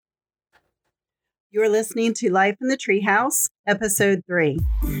You're listening to Life in the Treehouse, Episode 3.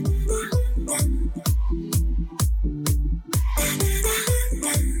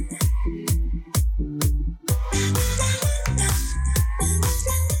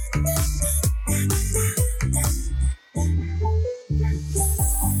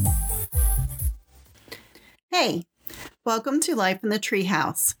 Hey, welcome to Life in the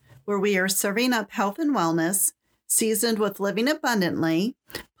Treehouse, where we are serving up health and wellness, seasoned with living abundantly,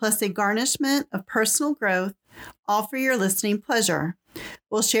 plus a garnishment of personal growth, all for your listening pleasure.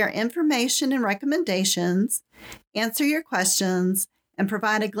 We'll share information and recommendations, answer your questions, and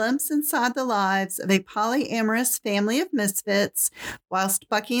provide a glimpse inside the lives of a polyamorous family of misfits whilst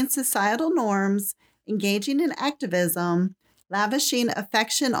bucking societal norms, engaging in activism, lavishing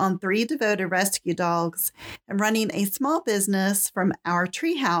affection on 3 devoted rescue dogs, and running a small business from our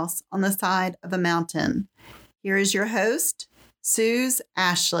treehouse on the side of a mountain. Here is your host, Suze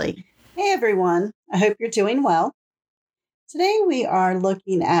Ashley. Hey everyone, I hope you're doing well. Today we are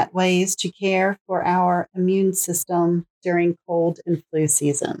looking at ways to care for our immune system during cold and flu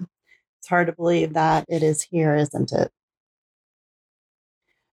season. It's hard to believe that it is here, isn't it?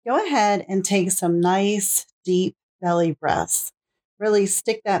 Go ahead and take some nice, deep belly breaths. Really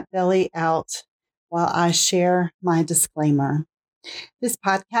stick that belly out while I share my disclaimer. This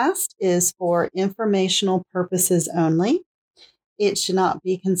podcast is for informational purposes only. It should not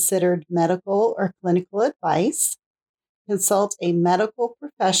be considered medical or clinical advice. Consult a medical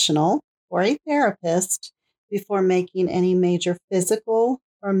professional or a therapist before making any major physical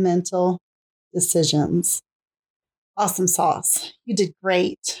or mental decisions. Awesome sauce. You did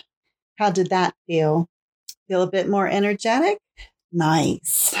great. How did that feel? Feel a bit more energetic?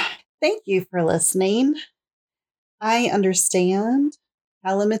 Nice. Thank you for listening. I understand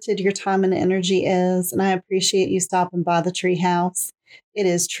how limited your time and energy is, and I appreciate you stopping by the treehouse. It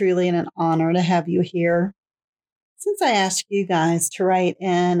is truly an honor to have you here. Since I asked you guys to write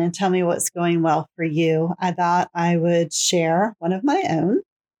in and tell me what's going well for you, I thought I would share one of my own.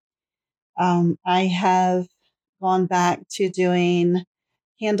 I have gone back to doing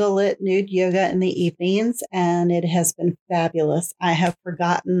candlelit nude yoga in the evenings, and it has been fabulous. I have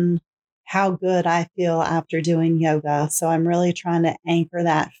forgotten how good I feel after doing yoga. So I'm really trying to anchor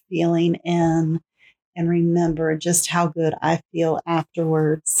that feeling in and remember just how good I feel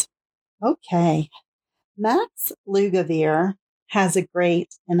afterwards. Okay. Max Lugavere has a great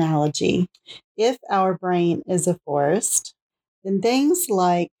analogy. If our brain is a forest, then things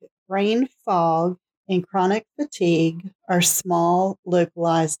like brain fog and chronic fatigue are small,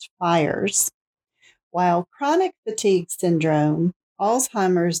 localized fires, while chronic fatigue syndrome,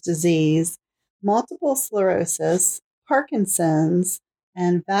 Alzheimer's disease, multiple sclerosis, Parkinson's,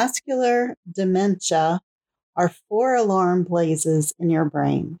 and vascular dementia are 4 alarm blazes in your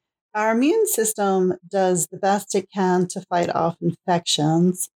brain. Our immune system does the best it can to fight off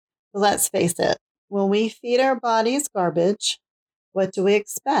infections, but let's face it, when we feed our bodies garbage, what do we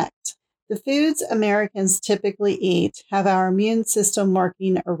expect? The foods Americans typically eat have our immune system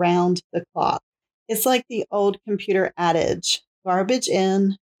working around the clock. It's like the old computer adage, garbage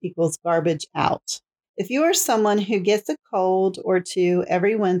in equals garbage out. If you are someone who gets a cold or 2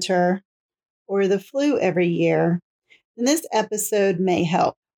 every winter or the flu every year, then this episode may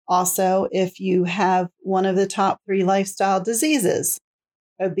help. Also, if you have one of the top 3 lifestyle diseases,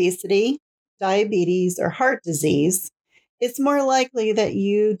 obesity, diabetes, or heart disease, it's more likely that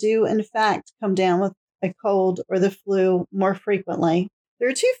you do, in fact, come down with a cold or the flu more frequently. There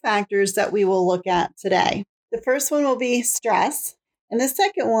are 2 factors that we will look at today. The first one will be stress, and the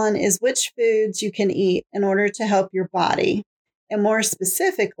second one is which foods you can eat in order to help your body, and more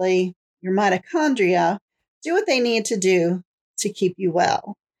specifically, your mitochondria, do what they need to do to keep you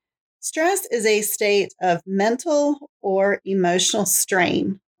well. Stress is a state of mental or emotional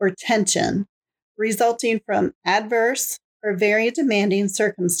strain or tension resulting from adverse or very demanding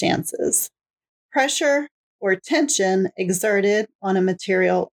circumstances. Pressure or tension exerted on a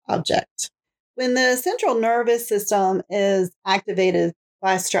material object. When the central nervous system is activated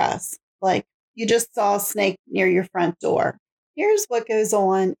by stress, like you just saw a snake near your front door, here's what goes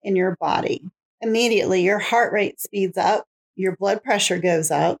on in your body. Immediately, your heart rate speeds up, your blood pressure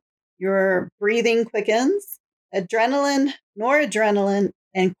goes up, your breathing quickens, adrenaline, noradrenaline,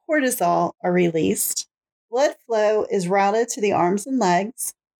 and cortisol are released. Blood flow is routed to the arms and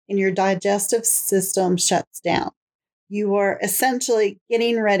legs, and your digestive system shuts down. You are essentially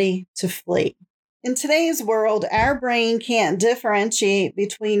getting ready to flee. In today's world, our brain can't differentiate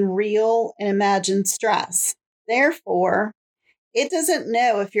between real and imagined stress. Therefore, it doesn't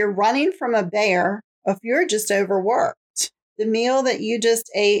know if you're running from a bear or if you're just overworked. The meal that you just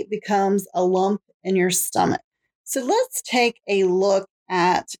ate becomes a lump in your stomach. So let's take a look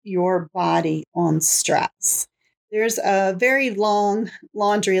at your body on stress. There's a very long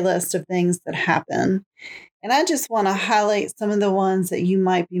laundry list of things that happen. And I just want to highlight some of the ones that you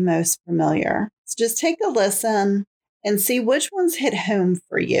might be most familiar. So just take a listen and see which ones hit home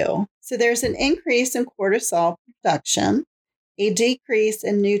for you. So there's an increase in cortisol production, a decrease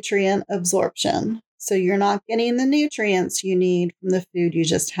in nutrient absorption. So you're not getting the nutrients you need from the food you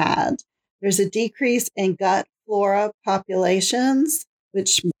just had. There's a decrease in gut flora populations,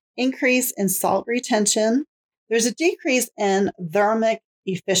 which increase in salt retention. There's a decrease in thermic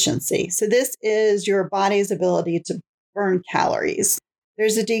efficiency. So this is your body's ability to burn calories.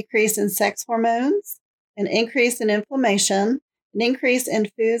 There's a decrease in sex hormones, an increase in inflammation, an increase in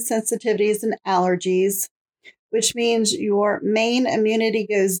food sensitivities and allergies, which means your main immunity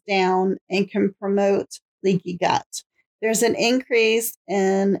goes down and can promote leaky gut. There's an increase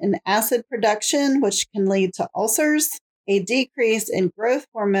in an acid production, which can lead to ulcers, a decrease in growth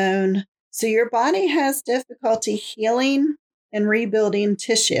hormone. So your body has difficulty healing and rebuilding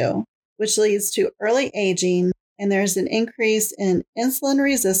tissue, which leads to early aging. And there's an increase in insulin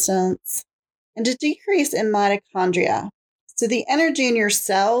resistance and a decrease in mitochondria. So the energy in your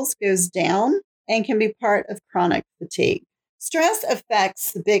cells goes down and can be part of chronic fatigue. Stress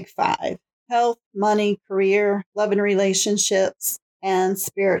affects the big five: health, money, career, love and relationships, and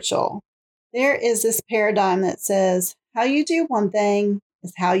spiritual. There is this paradigm that says how you do one thing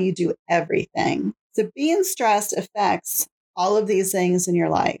is how you do everything. So being stressed affects all of these things in your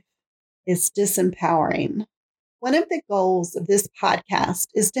life. It's disempowering. One of the goals of this podcast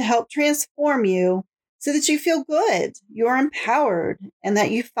is to help transform you so that you feel good, you're empowered, and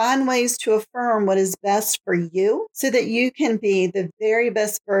that you find ways to affirm what is best for you so that you can be the very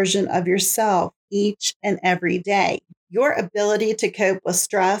best version of yourself each and every day. Your ability to cope with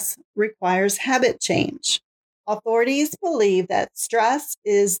stress requires habit change. Authorities believe that stress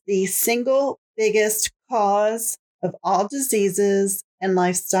is the single biggest cause of all diseases and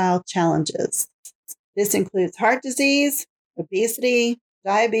lifestyle challenges. This includes heart disease, obesity,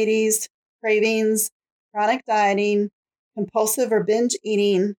 diabetes, cravings, chronic dieting, compulsive or binge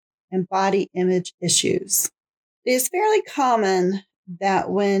eating, and body image issues. It is fairly common that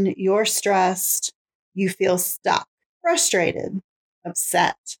when you're stressed, you feel stuck, frustrated,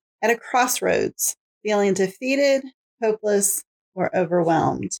 upset, at a crossroads, feeling defeated, hopeless, or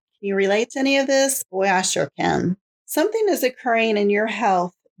overwhelmed. Can you relate to any of this? Boy, I sure can. Something is occurring in your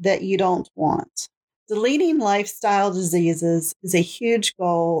health that you don't want. Deleting lifestyle diseases is a huge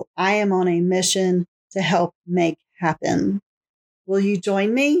goal I am on a mission to help make happen. Will you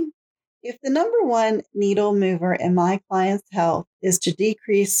join me? If the number one needle mover in my client's health is to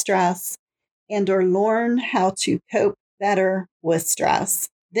decrease stress and or learn how to cope better with stress,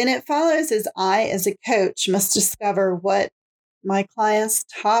 then it follows as I, as a coach, must discover what my client's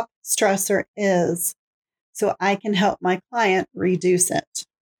top stressor is so I can help my client reduce it.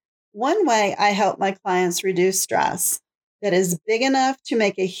 One way I help my clients reduce stress that is big enough to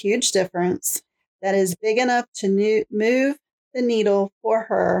make a huge difference, that is big enough to move the needle for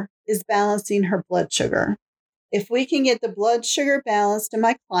her, is balancing her blood sugar. If we can get the blood sugar balanced in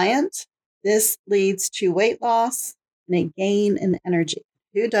my client, this leads to weight loss and a gain in energy.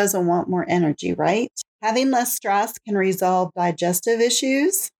 Who doesn't want more energy, right? Having less stress can resolve digestive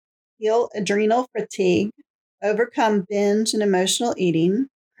issues, heal adrenal fatigue, overcome binge and emotional eating,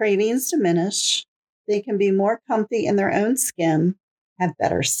 cravings diminish, they can be more comfy in their own skin, have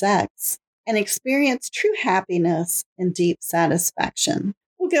better sex, and experience true happiness and deep satisfaction.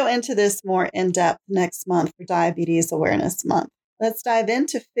 We'll go into this more in depth next month for Diabetes Awareness Month. Let's dive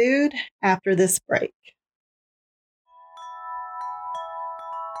into food after this break.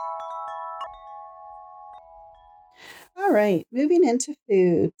 All right, moving into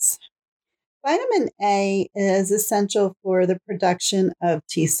foods. Vitamin A is essential for the production of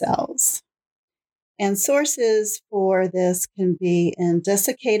T cells. And sources for this can be in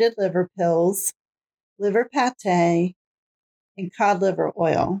desiccated liver pills, liver pate, and cod liver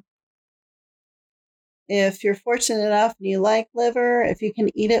oil. If you're fortunate enough and you like liver, if you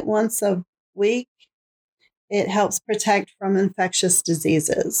can eat it once a week, it helps protect from infectious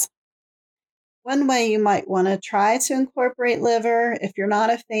diseases. One way you might want to try to incorporate liver, if you're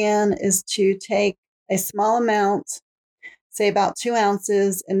not a fan, is to take a small amount, say about 2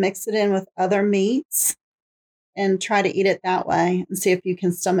 ounces, and mix it in with other meats and try to eat it that way and see if you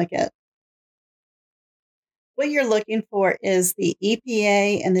can stomach it. What you're looking for is the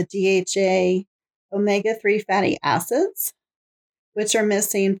EPA and the DHA omega-3 fatty acids, which are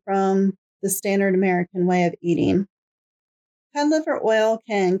missing from the standard American way of eating. Cod liver oil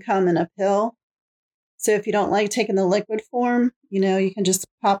can come in a pill So if you don't like taking the liquid form, you can just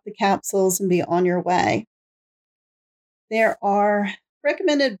pop the capsules and be on your way. There are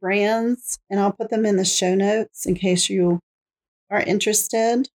recommended brands, and I'll put them in the show notes in case you are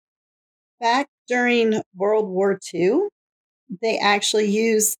interested. Back during World War II, they actually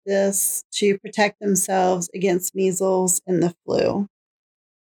used this to protect themselves against measles and the flu.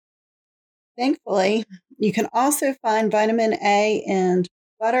 Thankfully, you can also find vitamin A in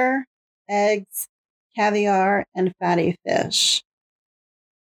butter, eggs, caviar, and fatty fish.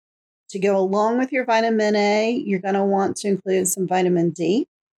 To go along with your vitamin A, you're going to want to include some vitamin D.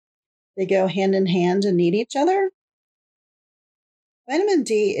 They go hand in hand and need each other. Vitamin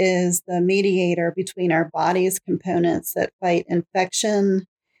D is the mediator between our body's components that fight infection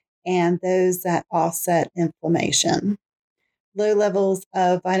and those that offset inflammation. Low levels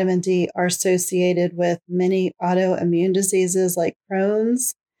of vitamin D are associated with many autoimmune diseases like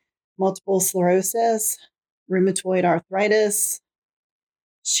Crohn's, multiple sclerosis, rheumatoid arthritis,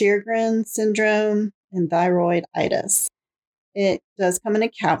 Sjogren syndrome, and thyroiditis. It does come in a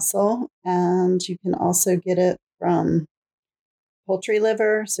capsule, and you can also get it from poultry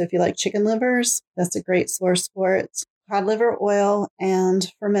liver. So if you like chicken livers, that's a great source for it. Cod liver oil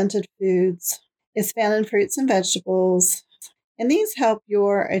and fermented foods is found in fruits and vegetables, and these help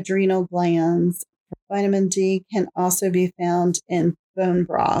your adrenal glands. Vitamin D can also be found in bone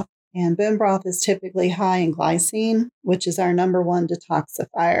broth, and bone broth is typically high in glycine, which is our number one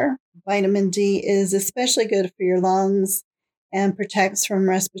detoxifier. Vitamin D is especially good for your lungs and protects from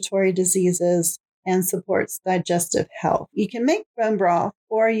respiratory diseases and supports digestive health. You can make bone broth,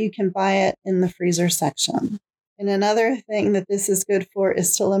 or you can buy it in the freezer section. And another thing that this is good for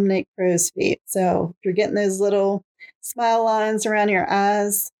is to eliminate crow's feet. So if you're getting those little smile lines around your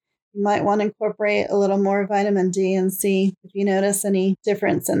eyes, you might want to incorporate a little more vitamin D and see if you notice any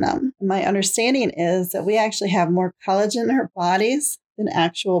difference in them. My understanding is that we actually have more collagen in our bodies than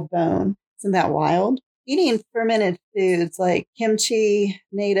actual bone. Isn't that wild? Eating fermented foods like kimchi,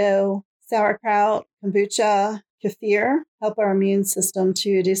 natto, sauerkraut, kombucha, kefir help our immune system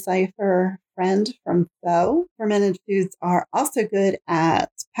to decipher friend from foe. Fermented foods are also good at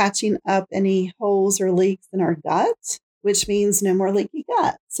patching up any holes or leaks in our gut, which means no more leaky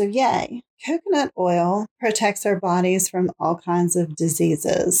gut. So yay. Coconut oil protects our bodies from all kinds of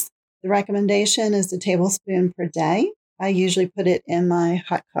diseases. The recommendation is a tablespoon per day. I usually put it in my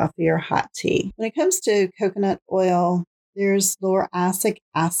hot coffee or hot tea. When it comes to coconut oil, there's lauric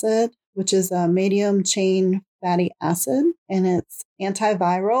acid, which is a medium chain fatty acid, and it's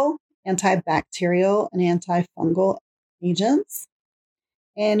antiviral, antibacterial, and antifungal agents.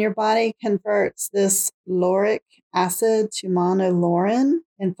 And your body converts this lauric acid to monolaurin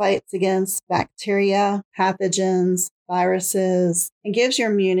and fights against bacteria, pathogens, viruses, and gives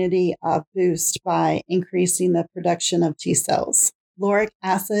your immunity a boost by increasing the production of T cells. Lauric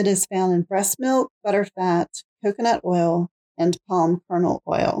acid is found in breast milk, butterfat, coconut oil, and palm kernel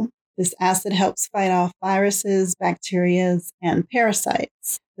oil. This acid helps fight off viruses, bacteria, and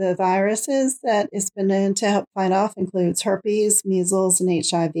parasites. The viruses that it's been known to help fight off includes herpes, measles, and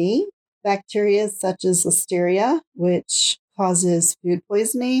HIV. Bacteria such as Listeria, which causes food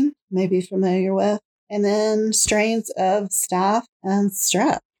poisoning, you may be familiar with, and then strains of staph and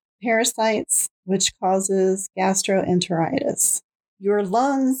strep. Parasites, which causes gastroenteritis. Your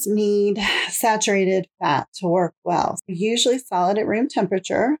lungs need saturated fat to work well. Usually solid at room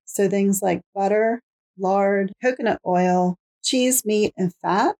temperature, so things like butter, lard, coconut oil, cheese, meat, and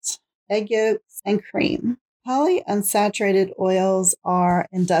fat, egg yolks, and cream. Polyunsaturated oils are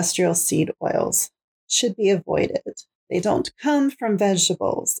industrial seed oils. Should be avoided. They don't come from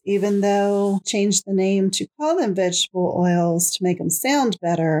vegetables, even though change the name to call them vegetable oils to make them sound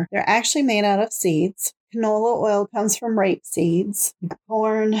better. They're actually made out of seeds. Canola oil comes from rape seeds,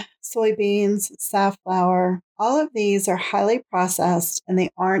 corn, soybeans, safflower. All of these are highly processed and they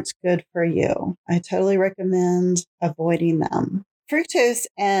aren't good for you. I totally recommend avoiding them. Fructose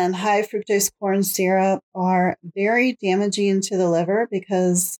and high fructose corn syrup are very damaging to the liver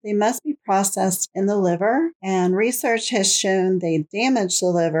because they must be processed in the liver, and research has shown they damage the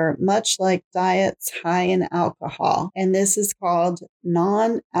liver much like diets high in alcohol. And this is called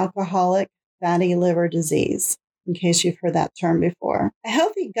non-alcoholic fatty liver disease, in case you've heard that term before. A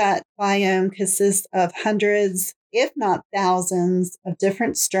healthy gut biome consists of hundreds, if not thousands, of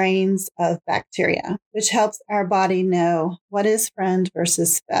different strains of bacteria, which helps our body know what is friend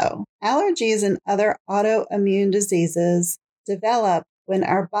versus foe. Allergies and other autoimmune diseases develop when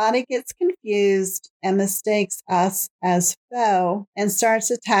our body gets confused and mistakes us as foe and starts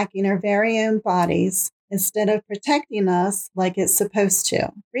attacking our very own bodies instead of protecting us like it's supposed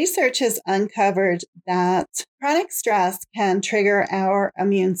to. Research has uncovered that chronic stress can trigger our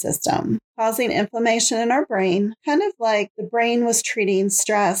immune system, causing inflammation in our brain, kind of like the brain was treating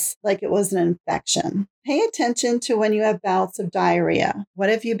stress like it was an infection. Pay attention to when you have bouts of diarrhea. What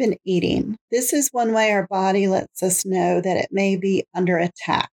have you been eating? This is one way our body lets us know that it may be under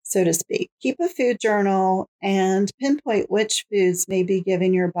attack, so to speak. Keep a food journal and pinpoint which foods may be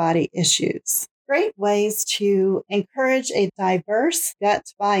giving your body issues. Great ways to encourage a diverse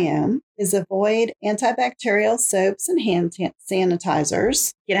gut biome is avoid antibacterial soaps and hand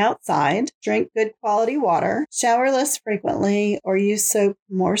sanitizers, get outside, drink good quality water, shower less frequently or use soap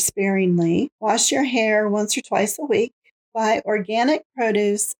more sparingly, wash your hair once or twice a week, buy organic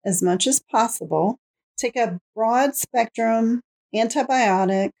produce as much as possible, take a broad spectrum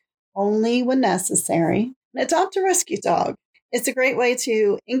antibiotic only when necessary, and adopt a rescue dog. It's a great way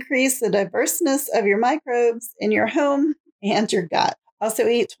to increase the diverseness of your microbes in your home and your gut. Also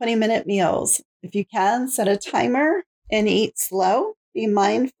eat 20-minute meals. If you can, set a timer and eat slow. Be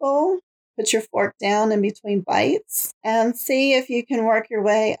mindful. Put your fork down in between bites and see if you can work your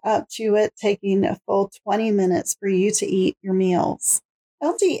way up to it taking a full 20 minutes for you to eat your meals.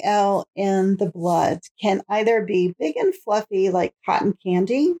 LDL in the blood can either be big and fluffy like cotton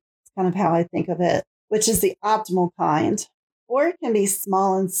candy, it's kind of how I think of it, which is the optimal kind, or it can be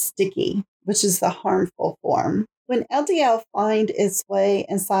small and sticky, which is the harmful form. When LDL finds its way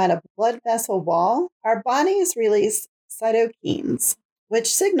inside a blood vessel wall, our bodies release cytokines,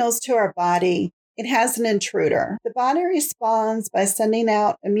 which signals to our body it has an intruder. The body responds by sending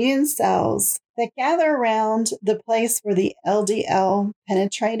out immune cells that gather around the place where the LDL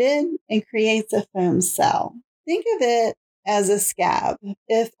penetrated and creates a foam cell. Think of it as a scab.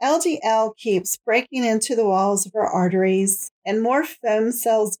 If LDL keeps breaking into the walls of our arteries and more foam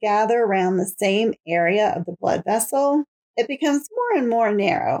cells gather around the same area of the blood vessel, it becomes more and more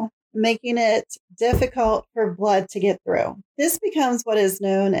narrow, making it difficult for blood to get through. This becomes what is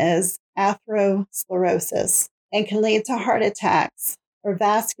known as atherosclerosis and can lead to heart attacks or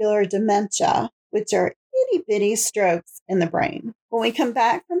vascular dementia, which are itty-bitty strokes in the brain. When we come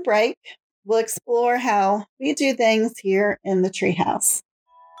back from break, we'll explore how we do things here in the treehouse.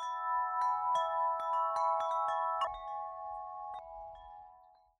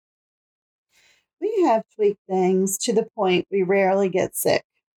 We have tweaked things to the point we rarely get sick.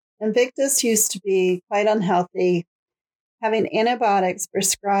 Invictus used to be quite unhealthy, having antibiotics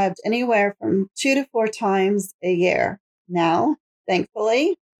prescribed anywhere from 2 to 4 times a year. Now,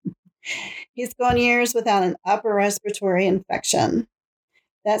 thankfully, he's gone years without an upper respiratory infection.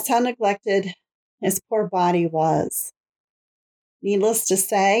 That's how neglected his poor body was. Needless to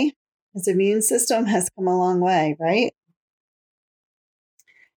say, his immune system has come a long way, right?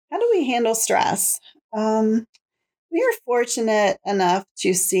 How do we handle stress? We are fortunate enough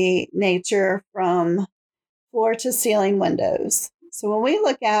to see nature from floor to ceiling windows. So when we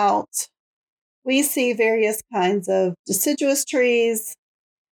look out, we see various kinds of deciduous trees,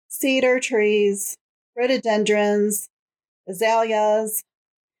 cedar trees, rhododendrons, azaleas,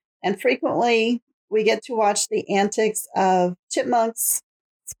 and frequently we get to watch the antics of chipmunks,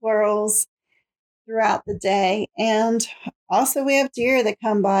 squirrels throughout the day. And also we have deer that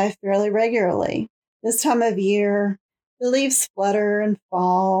come by fairly regularly. This time of year, the leaves flutter and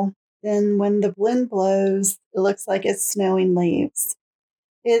fall. Then when the wind blows, it looks like it's snowing leaves.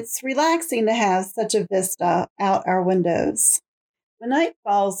 It's relaxing to have such a vista out our windows. When night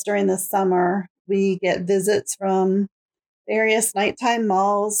falls during the summer, we get visits from various nighttime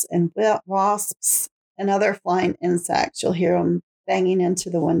moths and wasps and other flying insects. You'll hear them banging into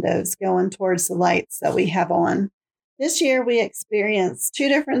the windows, going towards the lights that we have on. This year, we experienced 2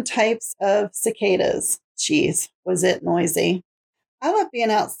 different types of cicadas. Geez, was it noisy. I love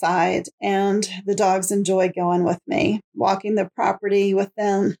being outside, and the dogs enjoy going with me. Walking the property with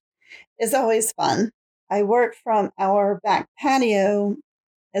them is always fun. I work from our back patio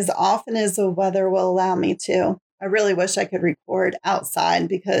as often as the weather will allow me to. I really wish I could record outside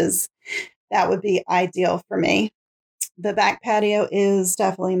because that would be ideal for me. The back patio is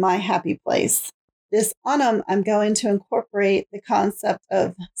definitely my happy place. This autumn, I'm going to incorporate the concept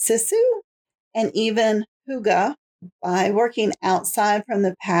of sisu and even hygge by working outside from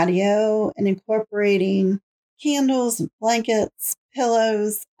the patio and incorporating candles and blankets,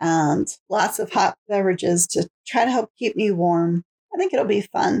 pillows, and lots of hot beverages to try to help keep me warm. I think it'll be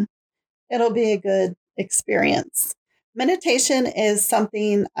fun. It'll be a good experience. Meditation is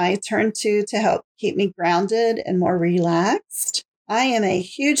something I turn to help keep me grounded and more relaxed. I am a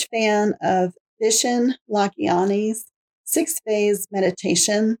huge fan of Vishen Lakhiani's 6-phase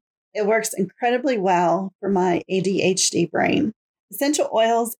meditation. It works incredibly well for my ADHD brain. Essential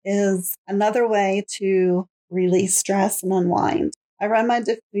oils is another way to release stress and unwind. I run my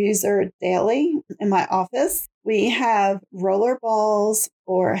diffuser daily in my office. We have roller balls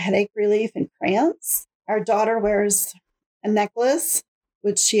for headache relief and cramps. Our daughter wears a necklace,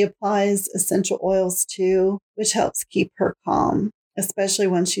 which she applies essential oils to, which helps keep her calm, especially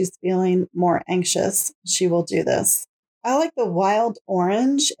when she's feeling more anxious. She will do this. I like the wild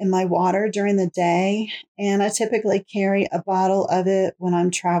orange in my water during the day, and I typically carry a bottle of it when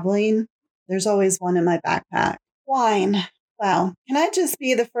I'm traveling. There's always one in my backpack. Wine. Wow. Can I just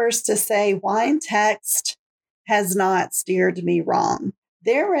be the first to say Wine Text has not steered me wrong?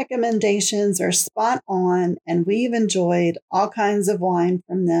 Their recommendations are spot on, and we've enjoyed all kinds of wine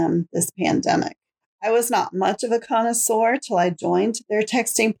from them this pandemic. I was not much of a connoisseur till I joined their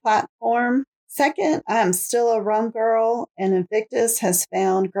texting platform. Second, I'm still a rum girl, and Invictus has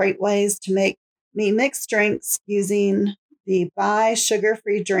found great ways to make me mix drinks using the Buy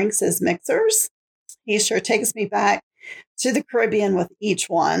sugar-free drinks as mixers. He sure takes me back to the Caribbean with each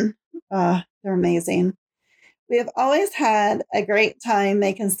one. They're amazing. We have always had a great time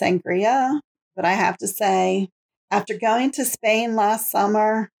making sangria, but I have to say, after going to Spain last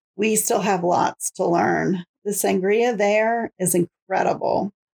summer, we still have lots to learn. The sangria there is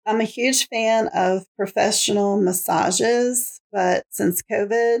incredible. I'm a huge fan of professional massages, but since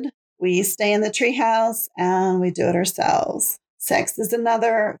COVID, we stay in the treehouse and we do it ourselves. Sex is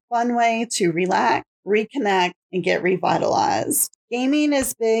another fun way to relax, reconnect, and get revitalized. Gaming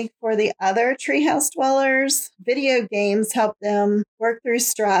is big for the other treehouse dwellers. Video games help them work through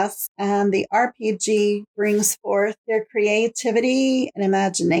stress, and the RPG brings forth their creativity and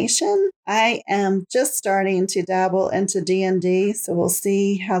imagination. I am just starting to dabble into D&D, so we'll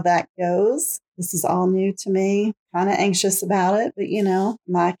see how that goes. This is all new to me. Kind of anxious about it, but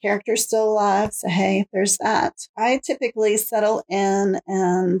my character's still alive, so hey, there's that. I typically settle in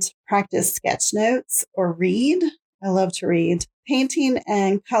and practice sketch notes or read. I love to read. Painting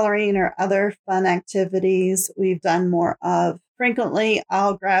and coloring are other fun activities we've done more of. Frequently,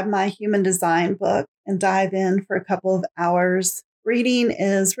 I'll grab my human design book and dive in for a couple of hours. Reading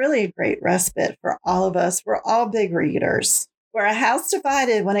is really a great respite for all of us. We're all big readers. We're a house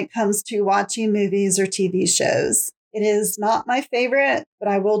divided when it comes to watching movies or TV shows. It is not my favorite, but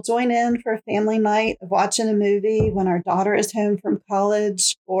I will join in for a family night of watching a movie when our daughter is home from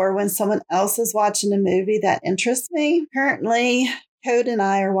college or when someone else is watching a movie that interests me. Currently, Code and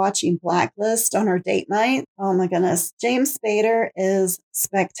I are watching Blacklist on our date night. Oh my goodness. James Spader is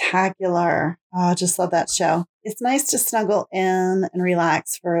spectacular. Oh, I just love that show. It's nice to snuggle in and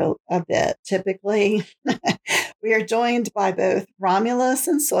relax for a bit. Typically, we are joined by both Romulus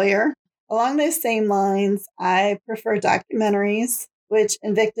and Sawyer. Along those same lines, I prefer documentaries, which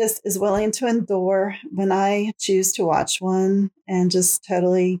Invictus is willing to endure when I choose to watch one and just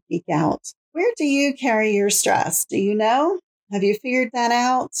totally geek out. Where do you carry your stress? Do you know? Have you figured that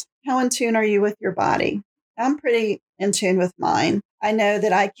out? How in tune are you with your body? I'm pretty in tune with mine. I know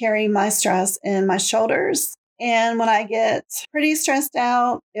that I carry my stress in my shoulders. And when I get pretty stressed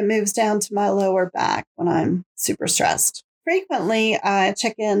out, it moves down to my lower back when I'm super stressed. Frequently, I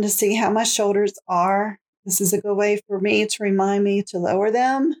check in to see how my shoulders are. This is a good way for me to remind me to lower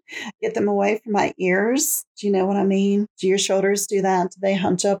them, get them away from my ears. Do you know what I mean? Do your shoulders do that? Do they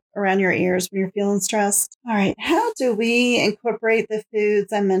hunch up around your ears when you're feeling stressed? All right. How do we incorporate the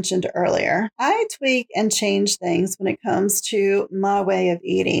foods I mentioned earlier? I tweak and change things when it comes to my way of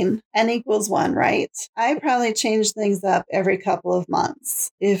eating. N equals 1, right? I probably change things up every couple of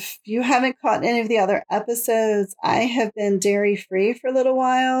months. If you haven't caught any of the other episodes, I have been dairy-free for a little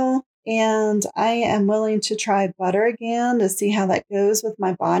while. And I am willing to try butter again to see how that goes with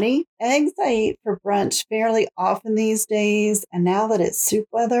my body. Eggs I eat for brunch fairly often these days. And now that it's soup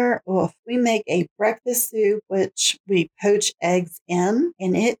weather, we make a breakfast soup, which we poach eggs in,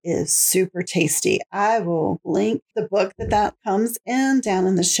 and it is super tasty. I will link the book that comes in down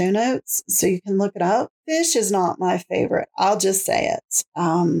in the show notes so you can look it up. Fish is not my favorite. I'll just say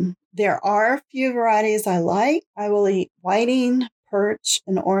it. There are a few varieties I like. I will eat whiting, perch,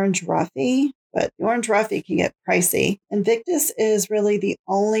 and orange roughy, but the orange roughy can get pricey. Invictus is really the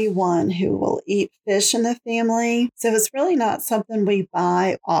only one who will eat fish in the family, so it's really not something we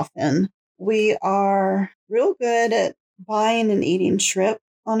buy often. We are real good at buying and eating shrimp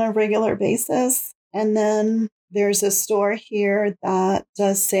on a regular basis, and then there's a store here that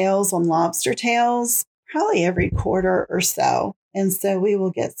does sales on lobster tails probably every quarter or so. And so we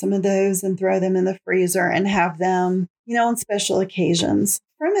will get some of those and throw them in the freezer and have them, on special occasions.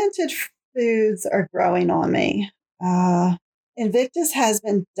 Fermented foods are growing on me. Invictus has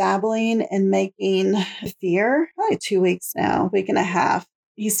been dabbling in making kefir, probably 2 weeks now, week and a half.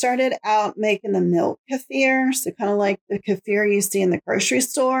 He started out making the milk kefir, so kind of like the kefir you see in the grocery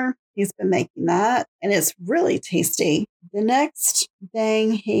store. He's been making that, and it's really tasty. The next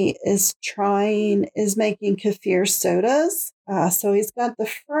thing he is trying is making kefir sodas. So he's got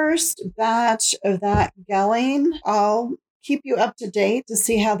the first batch of that going. I'll keep you up to date to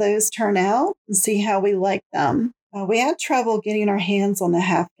see how those turn out and see how we like them. We had trouble getting our hands on the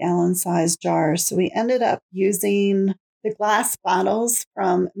half-gallon size jars, so we ended up using the glass bottles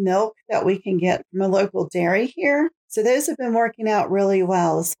from milk that we can get from a local dairy here. So those have been working out really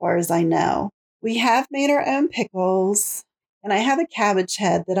well as far as I know. We have made our own pickles, and I have a cabbage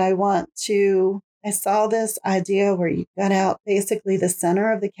head that I saw this idea where you cut out basically the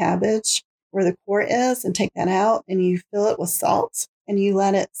center of the cabbage where the core is and take that out and you fill it with salt and you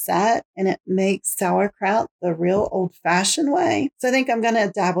let it set and it makes sauerkraut the real old-fashioned way. So I think I'm going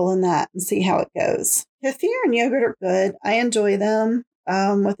to dabble in that and see how it goes. Kefir and yogurt are good. I enjoy them.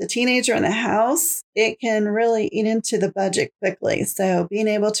 With a teenager in the house, it can really eat into the budget quickly. So being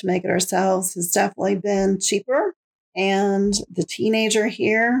able to make it ourselves has definitely been cheaper. And the teenager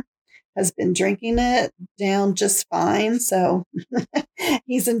here has been drinking it down just fine. So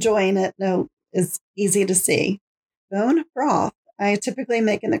he's enjoying it. No, it's easy to see. Bone broth, I typically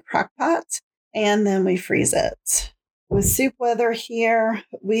make in the crock pot and then we freeze it. With soup weather here,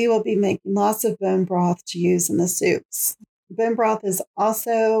 we will be making lots of bone broth to use in the soups. Bone broth is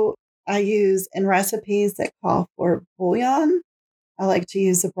also, I use in recipes that call for bouillon. I like to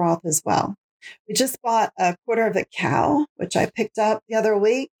use the broth as well. We just bought a quarter of a cow, which I picked up the other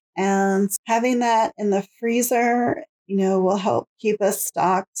week, and having that in the freezer, will help keep us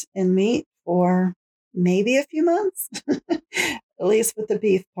stocked in meat for maybe a few months, at least with the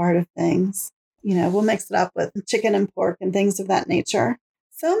beef part of things. We'll mix it up with chicken and pork and things of that nature.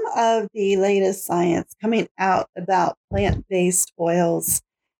 Some of the latest science coming out about plant-based oils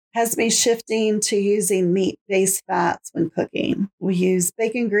has me shifting to using meat-based fats when cooking. We use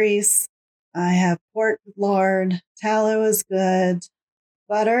bacon grease. I have pork lard. Tallow is good.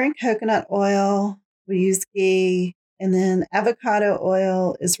 Butter and coconut oil. We use ghee. And then avocado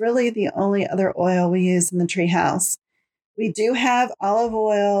oil is really the only other oil we use in the treehouse. We do have olive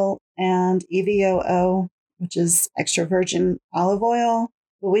oil and EVOO, which is extra virgin olive oil,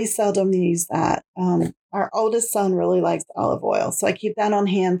 but we seldom use that. Our oldest son really likes olive oil, so I keep that on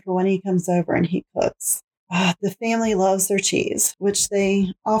hand for when he comes over and he cooks. The family loves their cheese, which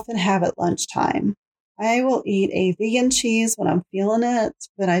they often have at lunchtime. I will eat a vegan cheese when I'm feeling it,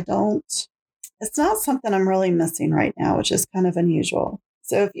 but it's not something I'm really missing right now, which is kind of unusual.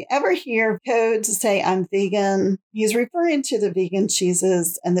 So if you ever hear code to say I'm vegan, he's referring to the vegan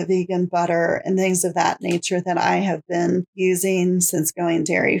cheeses and the vegan butter and things of that nature that I have been using since going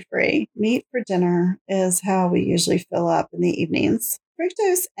dairy-free. Meat for dinner is how we usually fill up in the evenings.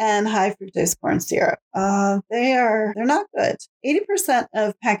 Fructose and high fructose corn syrup. They're not good. 80%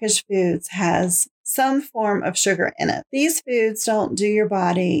 of packaged foods has some form of sugar in it. These foods don't do your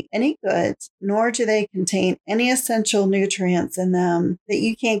body any good, nor do they contain any essential nutrients in them that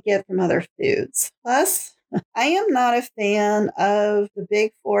you can't get from other foods. Plus, I am not a fan of the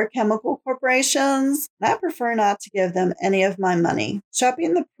big four chemical corporations, and I prefer not to give them any of my money.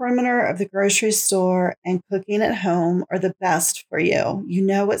 Shopping the perimeter of the grocery store and cooking at home are the best for you. You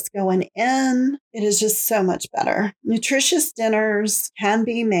know what's going in. It is just so much better. Nutritious dinners can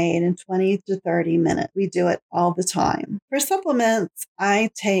be made in 20 to 30 minutes. We do it all the time. For supplements, I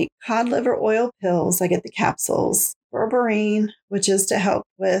take cod liver oil pills. I get the capsules. Berberine, which is to help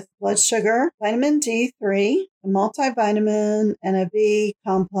with blood sugar, vitamin D3, a multivitamin, and a B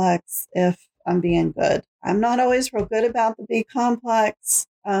complex if I'm being good. I'm not always real good about the B complex.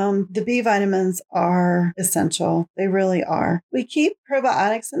 The B vitamins are essential. They really are. We keep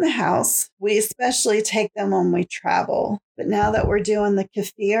probiotics in the house. We especially take them when we travel. But now that we're doing the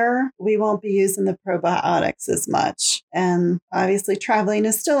kefir, we won't be using the probiotics as much. And obviously traveling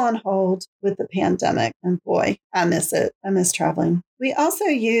is still on hold with the pandemic. And boy, I miss it. I miss traveling. We also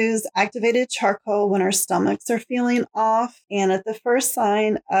use activated charcoal when our stomachs are feeling off. And at the first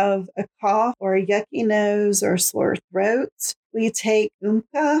sign of a cough or a yucky nose or sore throat, we take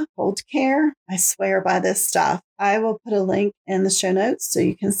Umka Cold Care. I swear by this stuff. I will put a link in the show notes so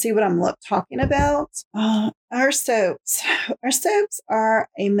you can see what I'm talking about. Our soaps. Our soaps are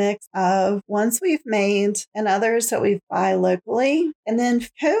a mix of ones we've made and others that we buy locally. And then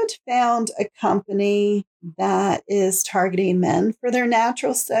Code found a company that is targeting men for their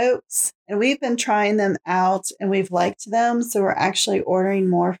natural soaps. And we've been trying them out and we've liked them. So we're actually ordering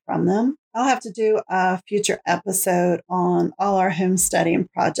more from them. I'll have to do a future episode on all our homesteading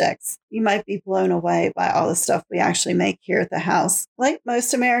projects. You might be blown away by all the stuff we actually make here at the house. Like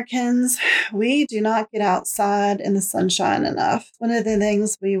most Americans, we do not get outside in the sunshine enough. One of the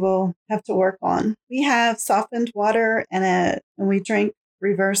things we will have to work on. We have softened water and we drink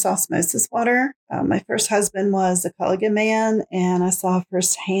reverse osmosis water. My first husband was a Culligan man, and I saw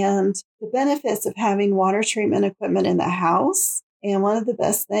firsthand the benefits of having water treatment equipment in the house. And one of the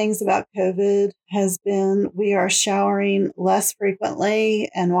best things about COVID has been we are showering less frequently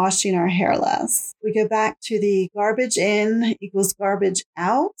and washing our hair less. We go back to the garbage in equals garbage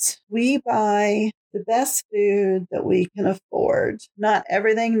out. We buy the best food that we can afford. Not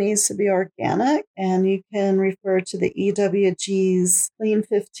everything needs to be organic, and you can refer to the EWG's Clean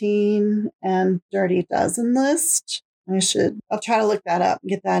 15 and Dirty Dozen list. I'll try to look that up and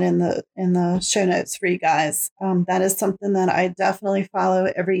get that in the show notes for you guys. That is something that I definitely follow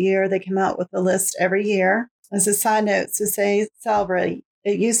every year. They come out with a list every year. As a side note, to say celery,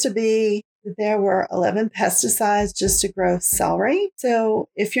 it used to be that there were 11 pesticides just to grow celery. So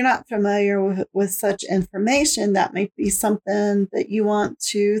if you're not familiar with such information, that might be something that you want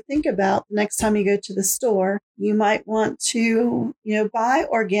to think about the next time you go to the store. You might want to, buy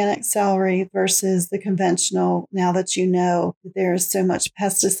organic celery versus the conventional now that you know that there's so much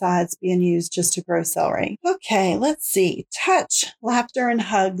pesticides being used just to grow celery. Okay, let's see. Touch, laughter, and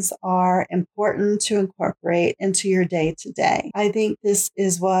hugs are important to incorporate into your day to day. I think this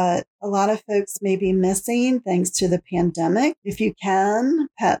is what a lot of folks may be missing thanks to the pandemic. If you can,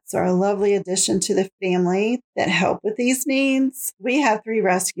 pets are a lovely addition to the family that help with these needs. We have 3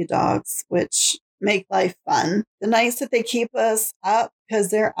 rescue dogs, which make life fun. The nights that they keep us up because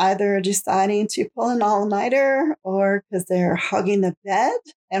they're either deciding to pull an all-nighter or because they're hugging the bed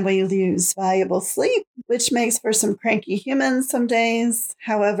and we lose valuable sleep, which makes for some cranky humans some days.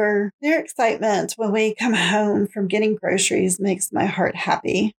 However, their excitement when we come home from getting groceries makes my heart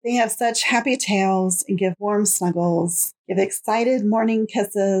happy. They have such happy tails and give warm snuggles, give excited morning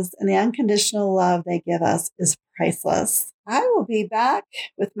kisses, and the unconditional love they give us is priceless. I will be back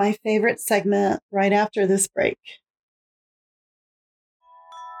with my favorite segment right after this break.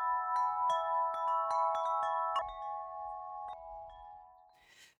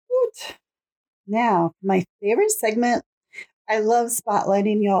 Woot. Now, my favorite segment. I love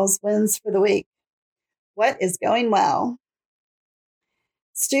spotlighting y'all's wins for the week. What is going well?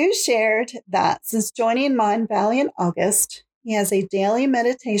 Stu shared that since joining Mindvalley in August, he has a daily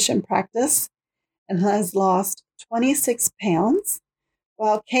meditation practice and has lost 26 pounds,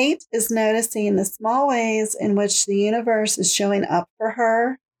 while Kate is noticing the small ways in which the universe is showing up for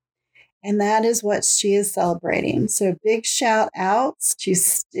her, and that is what she is celebrating. So big shout outs to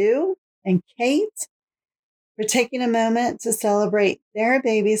Stu and Kate for taking a moment to celebrate their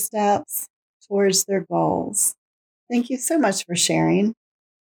baby steps towards their goals. Thank you so much for sharing.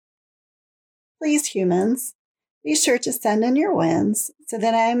 Please, humans, be sure to send in your wins so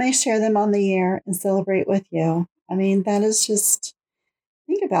that I may share them on the air and celebrate with you. I mean, that is just,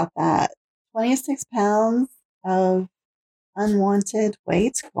 think about that. 26 pounds of unwanted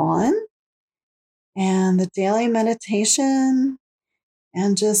weight gone, and the daily meditation,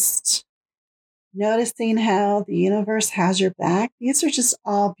 and just noticing how the universe has your back. These are just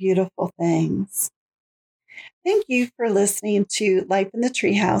all beautiful things. Thank you for listening to Life in the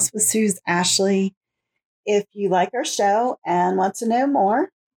Treehouse with Suze Ashley. If you like our show and want to know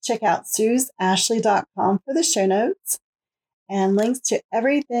more, check out SuzAshley.com for the show notes and links to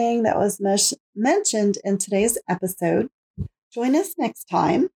everything that was mentioned in today's episode. Join us next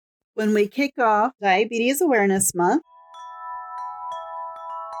time when we kick off Diabetes Awareness Month.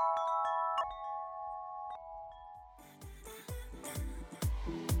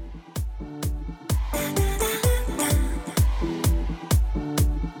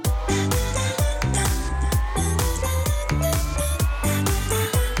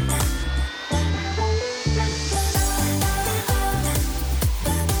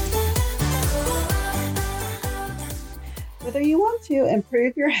 Whether you want to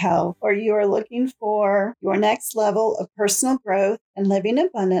improve your health or you are looking for your next level of personal growth and living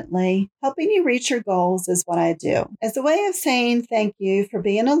abundantly, helping you reach your goals is what I do. As a way of saying thank you for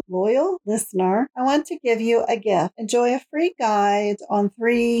being a loyal listener, I want to give you a gift. Enjoy a free guide on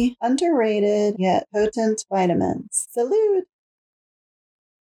 3 underrated yet potent vitamins. Salute!